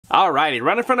Alrighty,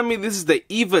 right in front of me, this is the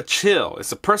EvaCHILL.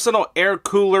 It's a personal air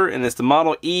cooler and it's the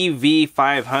model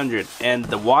EV500. And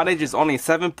the wattage is only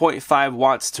 7.5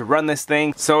 watts to run this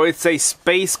thing. So it's a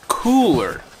space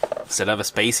cooler. Instead of a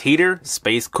space heater,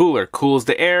 space cooler. Cools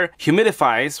the air,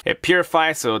 humidifies, it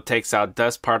purifies so it takes out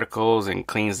dust particles and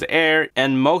cleans the air.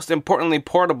 And most importantly,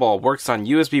 portable, works on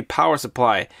USB power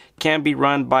supply. Can be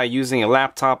run by using a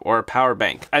laptop or a power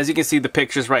bank. As you can see the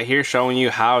pictures right here showing you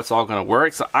how it's all gonna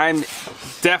work. So I'm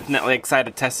definitely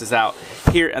excited to test this out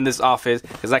here in this office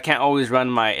because I can't always run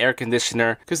my air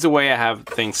conditioner because the way I have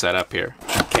things set up here.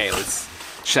 Okay, let's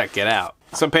check it out.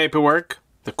 Some paperwork,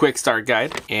 the quick start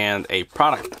guide, and a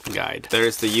product guide.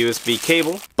 There's the USB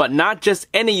cable, but not just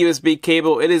any USB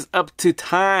cable, it is up to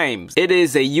times. It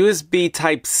is a USB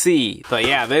Type-C. But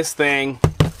yeah, this thing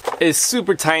is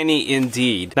super tiny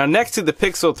indeed. Now next to the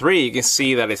Pixel 3, you can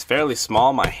see that it's fairly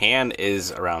small. My hand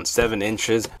is around 7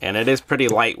 inches, and it is pretty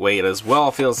lightweight as well.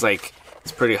 It feels like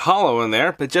it's pretty hollow in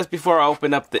there. But just before I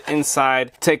open up the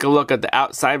inside, take a look at the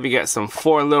outside. We got some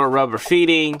 4 little rubber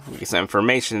feeding. We get some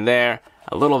information there.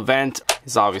 A little vent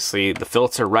is obviously the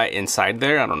filter right inside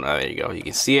there. I don't know, there you go. You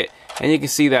can see it. And you can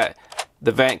see that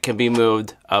the vent can be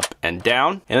moved up and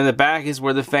down. And in the back is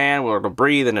where the fan, where it'll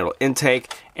breathe and it'll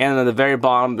intake. And at the very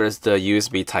bottom, there's the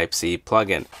USB Type-C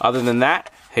plug-in. Other than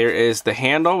that, here is the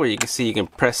handle where you can see you can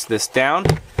press this down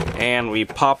and we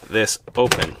pop this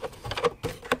open.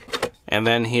 And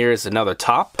then here's another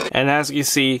top. And as you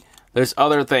see, there's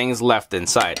other things left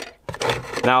inside.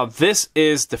 Now this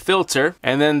is the filter,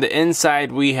 and then the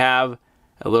inside we have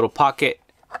a little pocket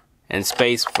and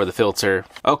space for the filter.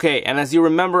 Okay, and as you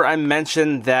remember, I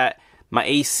mentioned that my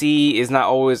AC is not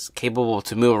always capable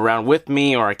to move around with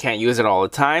me, or I can't use it all the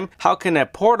time. How can a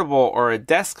portable or a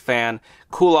desk fan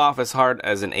cool off as hard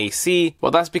as an AC?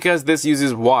 Well, that's because this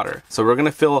uses water. So we're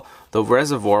gonna fill the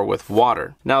reservoir with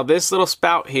water. Now this little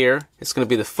spout here is gonna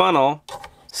be the funnel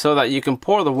so that you can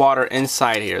pour the water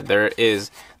inside here. There is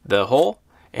the hole,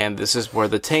 and this is where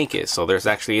the tank is. So there's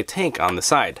actually a tank on the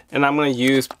side. And I'm gonna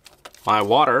use my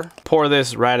water, pour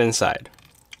this right inside.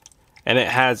 And it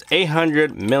has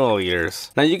 800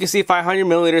 milliliters. Now you can see 500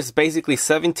 milliliters is basically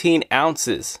 17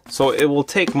 ounces. So it will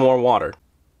take more water.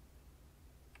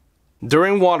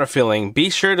 During water filling,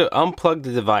 be sure to unplug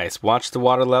the device. Watch the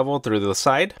water level through the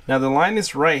side. Now the line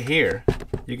is right here.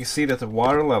 You can see that the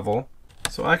water level,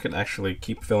 so I can actually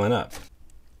keep filling up.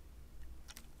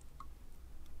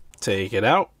 Take it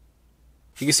out.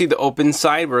 You can see the open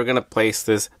side. We're gonna place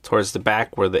this towards the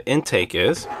back where the intake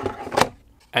is.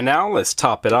 And now let's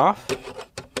top it off.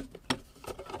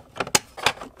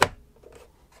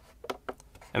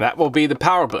 And that will be the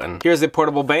power button. Here's a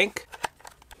portable bank.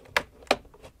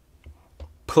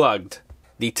 Plugged.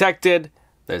 Detected.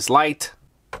 There's light.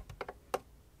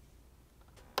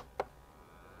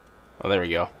 Oh, there we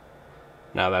go.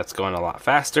 Now that's going a lot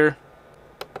faster.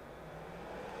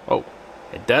 Oh.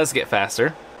 It does get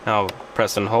faster. Now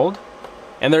press and hold.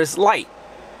 And there's light.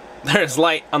 There's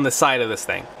light on the side of this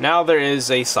thing. Now there is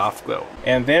a soft glow.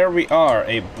 And there we are,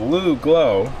 a blue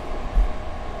glow.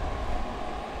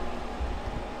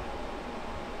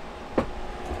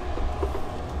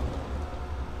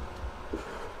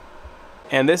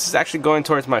 And this is actually going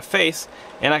towards my face,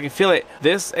 and I can feel it.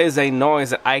 This is a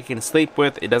noise that I can sleep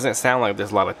with. It doesn't sound like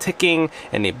there's a lot of ticking,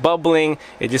 any bubbling.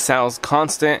 It just sounds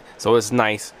constant, so it's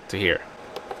nice to hear.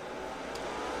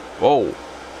 Whoa,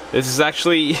 this is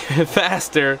actually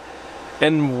faster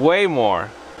and way more.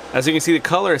 As you can see, the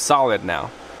color is solid now.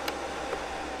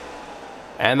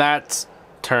 And that's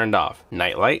turned off.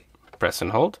 Night light, press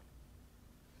and hold.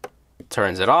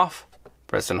 Turns it off,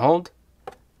 press and hold.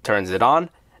 Turns it on.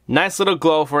 Nice little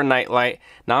glow for a night light.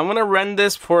 Now I'm gonna run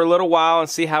this for a little while and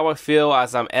see how I feel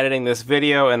as I'm editing this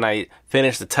video and I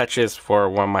finish the touches for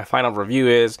when my final review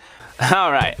is.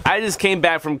 Alright, I just came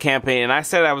back from camping and I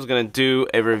said I was gonna do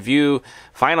a review,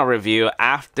 final review,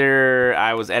 after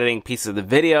I was editing pieces of the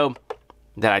video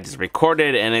that I just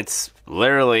recorded, and it's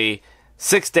literally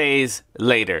 6 days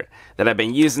later that I've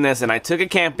been using this, and I took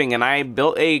it camping and I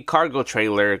built a cargo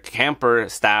trailer, camper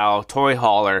style, toy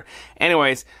hauler.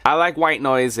 Anyways, I like white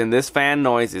noise, and this fan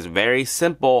noise is very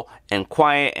simple and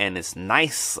quiet, and it's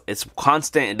nice, it's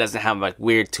constant, it doesn't have like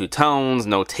weird two tones,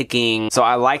 no ticking. So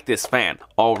I like this fan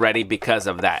already because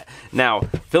of that. Now,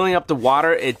 filling up the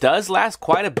water, it does last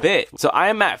quite a bit. So I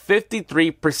am at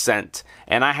 53%,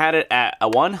 and I had it at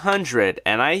 100,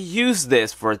 and I used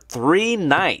this for 3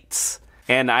 nights.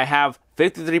 And I have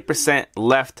 53%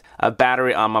 left of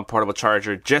battery on my portable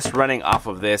charger just running off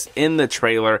of this in the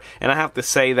trailer. And I have to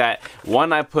say that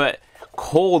when I put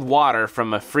cold water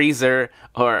from a freezer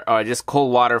or just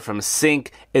cold water from a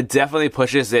sink, it definitely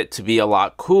pushes it to be a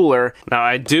lot cooler. Now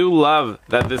I do love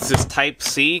that this is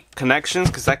Type-C connections,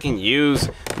 because I can use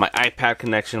my iPad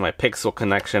connection, my Pixel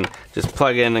connection, just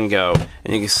plug in and go.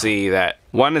 And you can see that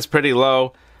one is pretty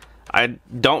low. I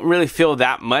don't really feel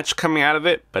that much coming out of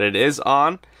it, but it is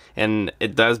on, and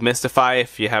it does mistify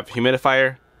if you have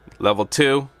humidifier. Level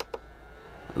 2,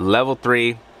 level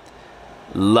 3,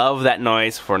 love that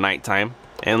noise for nighttime,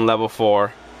 and level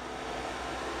 4,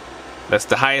 that's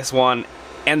the highest one.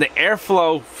 And the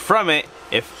airflow from it,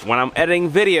 if when I'm editing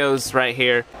videos right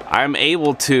here, I'm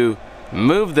able to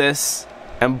move this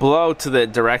and blow to the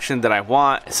direction that I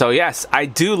want. So yes, I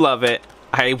do love it.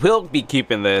 I will be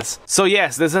keeping this. So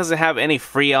yes, this doesn't have any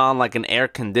Freon like an air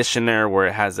conditioner where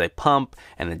it has a pump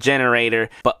and a generator,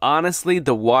 but honestly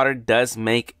the water does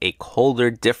make a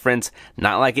colder difference.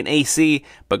 Not like an AC,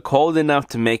 but cold enough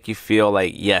to make you feel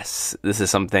like, yes, this is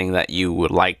something that you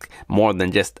would like more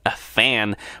than just a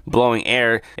fan blowing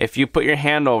air. If you put your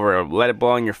hand over it, let it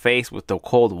blow in your face with the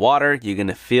cold water, you're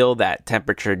gonna feel that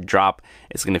temperature drop.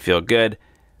 It's gonna feel good.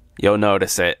 You'll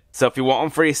notice it. So if you want one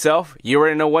for yourself, you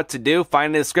already know what to do.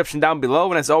 Find the description down below.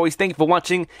 And as always, thank you for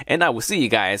watching, and I will see you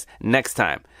guys next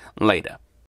time. Later.